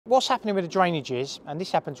what's happening with the drainage is, and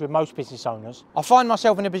this happens with most business owners, I find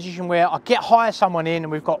myself in a position where I hire someone in,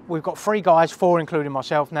 and we've got 3 guys, 4 including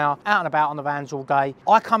myself now, out and about on the vans all day.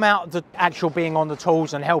 I come out of the actual being on the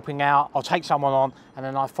tools and helping out, I'll take someone on, and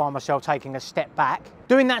then I find myself taking a step back,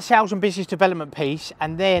 doing that sales and business development piece,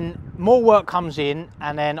 and then more work comes in,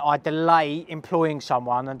 and then I delay employing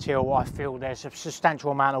someone until I feel there's a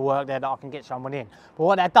substantial amount of work there that I can get someone in. But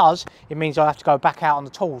what that does, it means I have to go back out on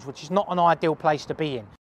the tools, which is not an ideal place to be in.